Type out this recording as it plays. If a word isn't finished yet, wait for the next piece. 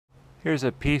Here's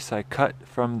a piece I cut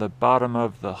from the bottom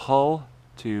of the hull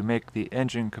to make the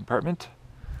engine compartment.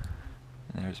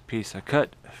 And there's a piece I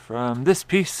cut from this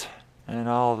piece, and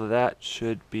all of that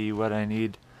should be what I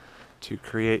need to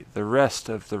create the rest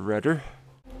of the rudder.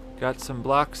 Got some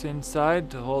blocks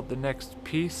inside to hold the next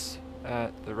piece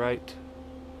at the right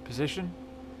position.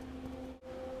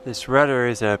 This rudder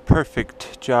is a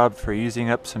perfect job for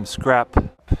using up some scrap.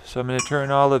 So I'm going to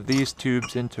turn all of these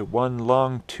tubes into one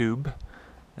long tube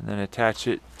and then attach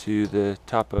it to the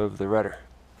top of the rudder.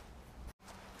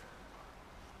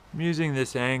 I'm using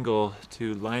this angle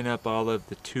to line up all of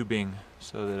the tubing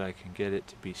so that I can get it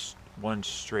to be one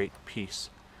straight piece.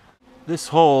 This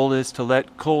hole is to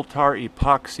let coal tar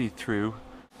epoxy through.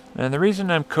 And the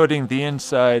reason I'm coating the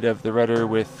inside of the rudder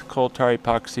with coal tar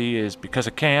epoxy is because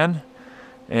I can,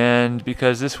 and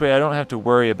because this way I don't have to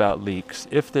worry about leaks.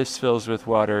 If this fills with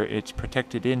water, it's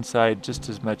protected inside just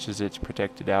as much as it's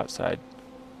protected outside.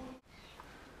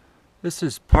 This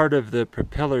is part of the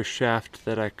propeller shaft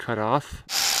that I cut off.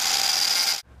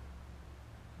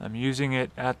 I'm using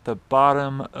it at the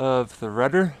bottom of the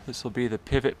rudder. This will be the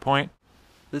pivot point.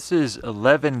 This is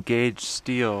 11 gauge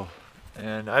steel,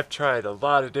 and I've tried a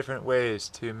lot of different ways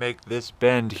to make this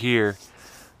bend here.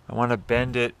 I want to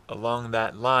bend it along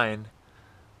that line,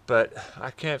 but I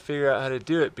can't figure out how to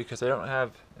do it because I don't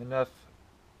have enough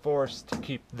force to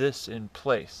keep this in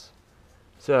place.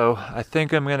 So I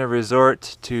think I'm going to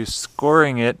resort to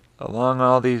scoring it along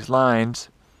all these lines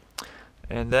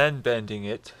and then bending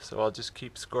it. So I'll just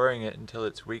keep scoring it until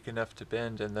it's weak enough to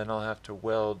bend, and then I'll have to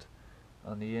weld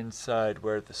on the inside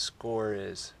where the score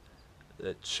is.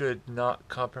 That should not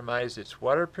compromise its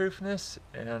waterproofness,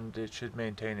 and it should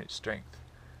maintain its strength.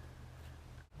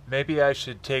 Maybe I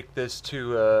should take this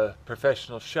to a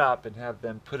professional shop and have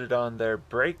them put it on their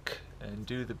brake and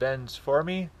do the bends for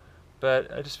me,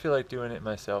 but I just feel like doing it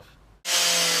myself.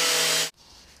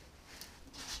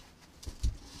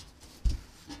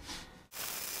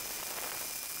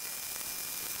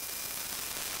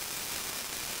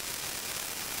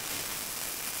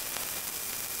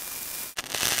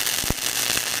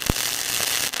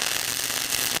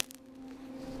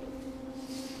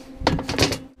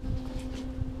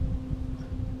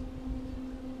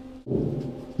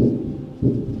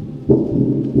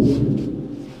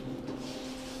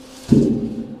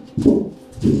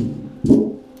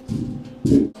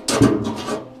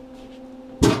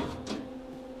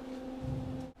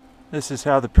 This is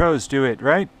how the pros do it,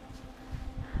 right?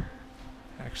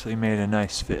 Actually made a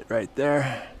nice fit right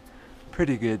there.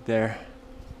 Pretty good there.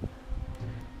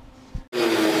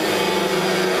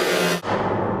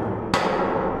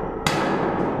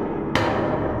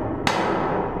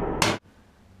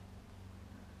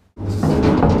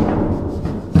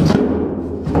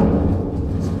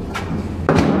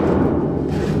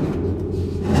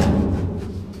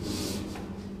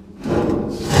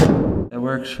 That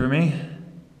works for me.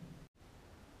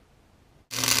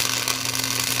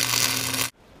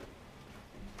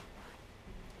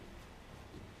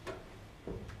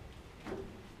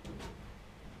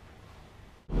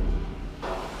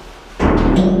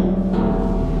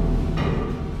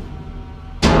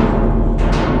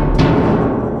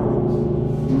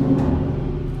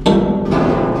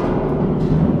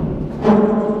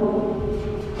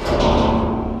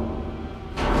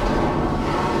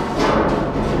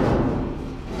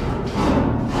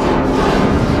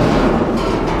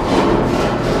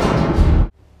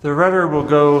 The rudder will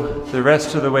go the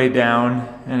rest of the way down,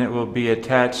 and it will be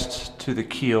attached to the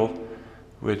keel,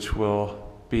 which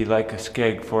will be like a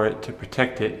skeg for it to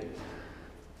protect it.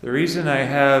 The reason I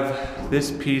have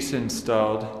this piece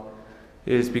installed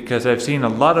is because I've seen a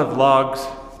lot of logs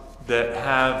that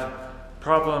have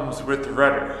problems with the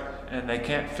rudder, and they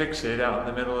can't fix it out in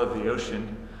the middle of the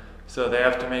ocean, so they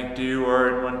have to make do,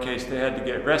 or in one case they had to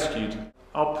get rescued.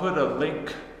 I'll put a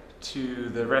link to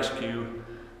the rescue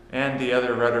and the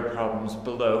other rudder problems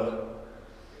below.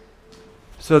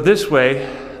 So this way,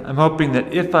 I'm hoping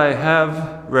that if I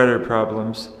have rudder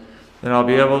problems, then I'll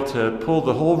be able to pull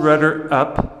the whole rudder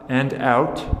up and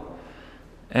out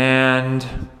and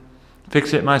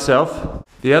fix it myself.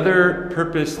 The other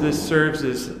purpose this serves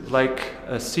is like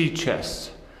a sea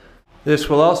chest. This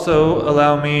will also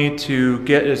allow me to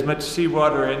get as much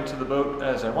seawater into the boat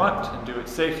as I want and do it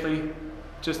safely,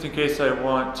 just in case I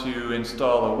want to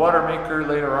install a water maker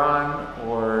later on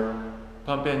or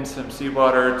pump in some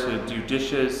seawater to do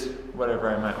dishes, whatever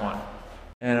I might want.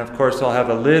 And of course I'll have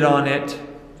a lid on it,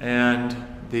 and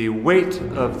the weight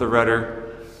of the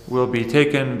rudder will be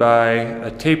taken by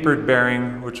a tapered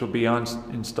bearing, which will be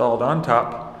installed on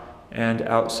top and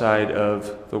outside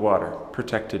of the water,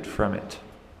 protected from it.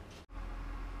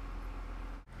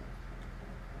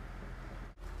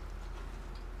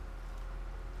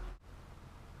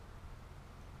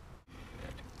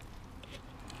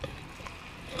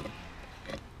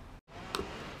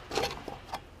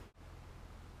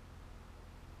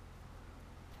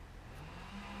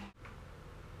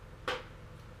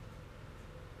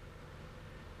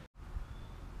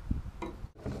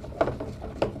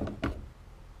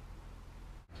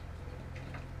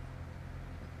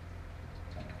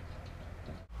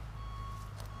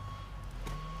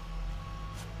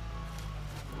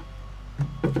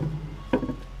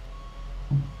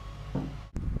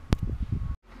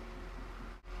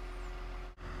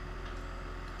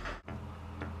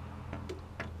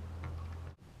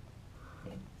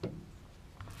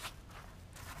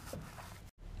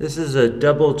 This is a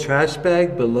double trash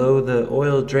bag below the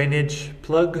oil drainage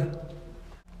plug.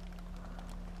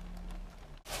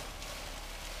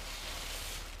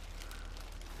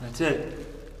 That's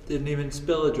it. Didn't even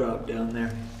spill a drop down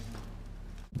there.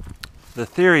 The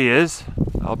theory is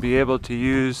I'll be able to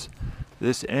use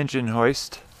this engine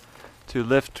hoist to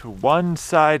lift one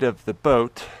side of the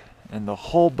boat, and the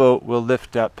whole boat will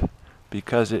lift up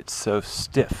because it's so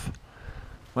stiff.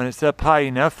 When it's up high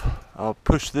enough, I'll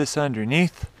push this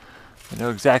underneath. I know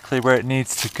exactly where it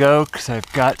needs to go because I've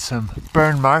got some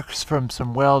burn marks from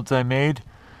some welds I made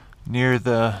near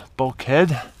the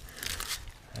bulkhead.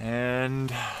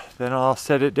 And then I'll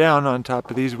set it down on top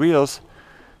of these wheels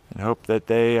and hope that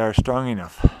they are strong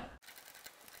enough.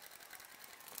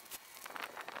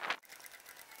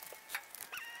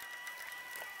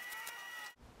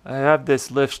 I have this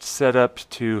lift set up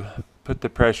to put the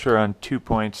pressure on 2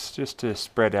 points just to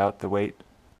spread out the weight.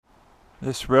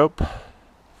 This rope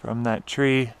from that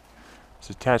tree is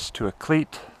attached to a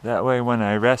cleat. That way when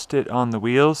I rest it on the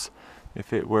wheels,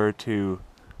 if it were to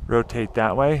rotate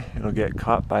that way, it'll get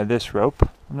caught by this rope.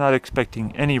 I'm not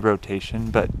expecting any rotation,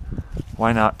 but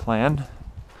why not plan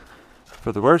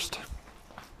for the worst?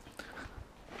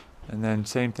 And then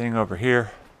same thing over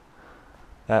here.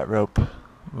 That rope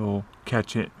will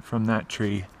catch it from that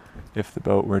tree if the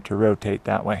boat were to rotate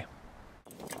that way.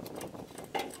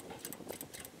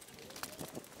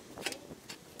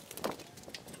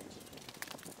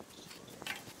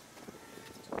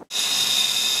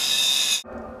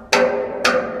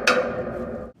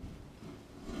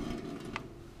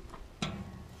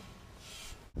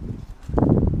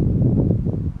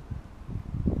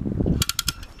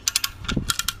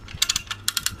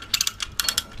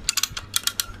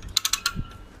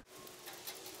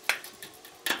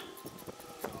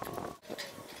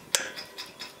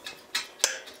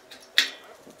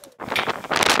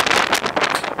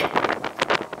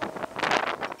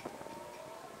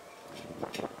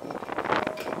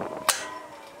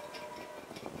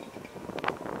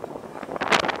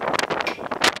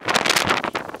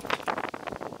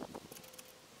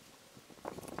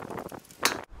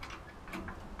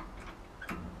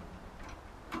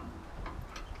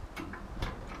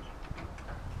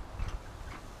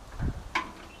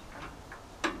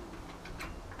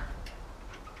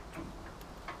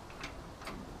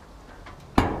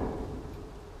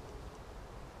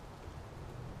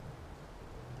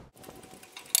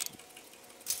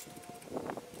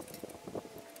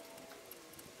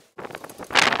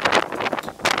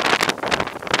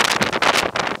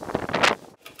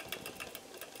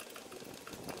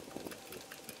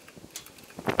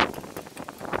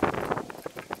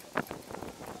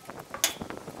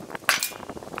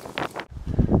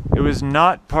 It was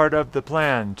not part of the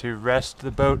plan to rest the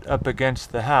boat up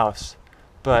against the house,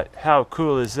 but how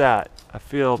cool is that? I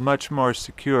feel much more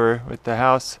secure with the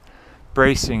house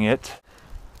bracing it.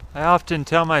 I often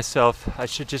tell myself I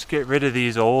should just get rid of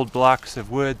these old blocks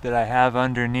of wood that I have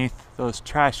underneath those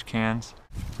trash cans,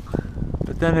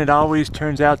 but then it always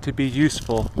turns out to be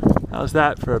useful. How's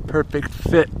that for a perfect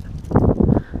fit?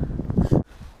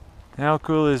 How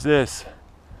cool is this?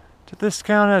 Does this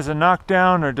count as a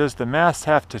knockdown, or does the mast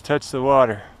have to touch the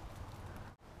water?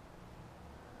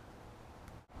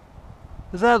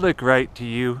 Does that look right to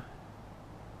you?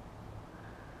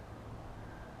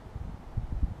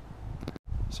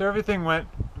 So everything went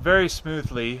very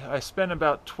smoothly. I spent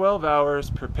about 12 hours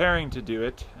preparing to do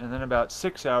it, and then about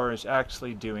 6 hours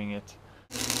actually doing it.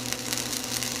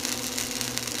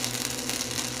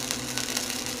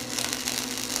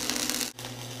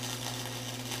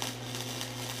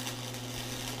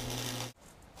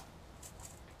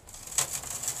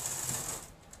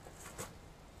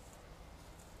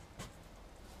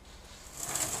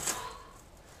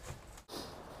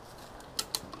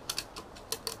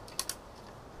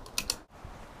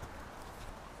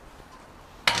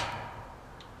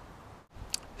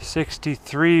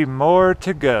 "63 more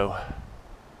to go."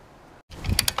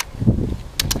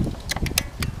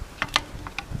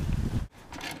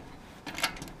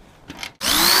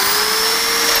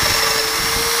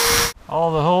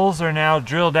 All the holes are now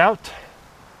drilled out,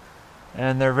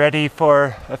 and they're ready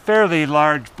for a fairly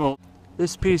large bolt.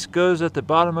 This piece goes at the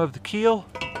bottom of the keel.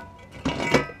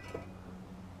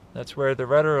 That's where the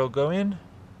rudder will go in.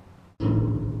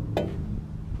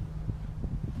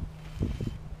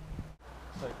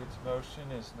 Like its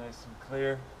motion is nice and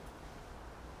clear.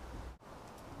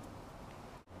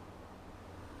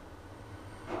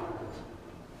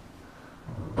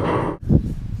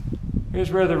 Here's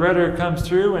where the rudder comes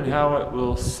through and how it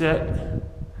will sit.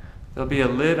 There'll be a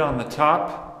lid on the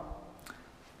top,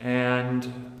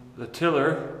 and the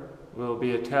tiller will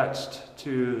be attached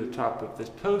to the top of this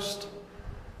post.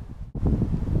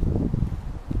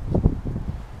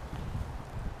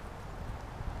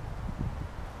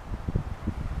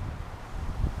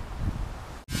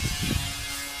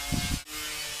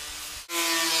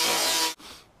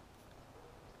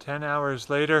 Ten hours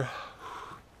later,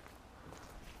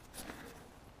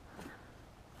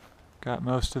 got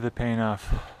most of the paint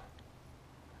off.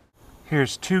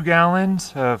 Here's 2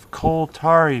 gallons of coal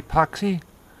tar epoxy.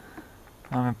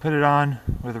 I'm gonna put it on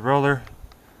with a roller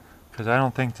because I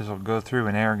don't think this will go through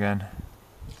an air gun.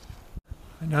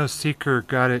 I know Seeker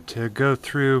got it to go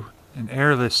through an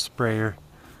airless sprayer,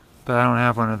 but I don't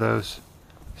have one of those,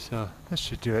 so this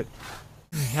should do it.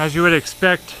 As you would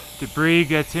expect, debris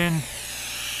gets in.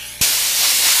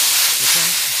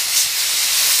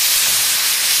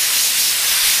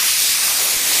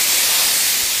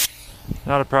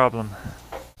 Not a problem.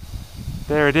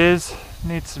 There it is.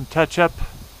 Needs some touch up,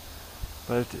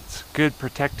 but it's good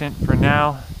protectant for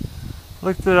now.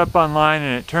 Looked it up online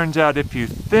and it turns out if you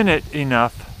thin it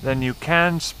enough, then you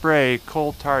can spray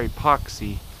coal tar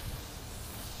epoxy.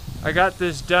 I got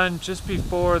this done just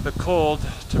before the cold.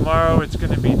 Tomorrow it's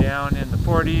going to be down in the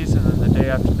 40s and then the day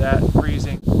after that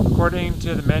freezing. According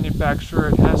to the manufacturer,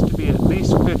 it has to be at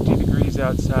least 50 degrees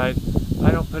outside.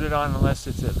 I don't put it on unless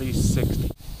it's at least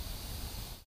 60.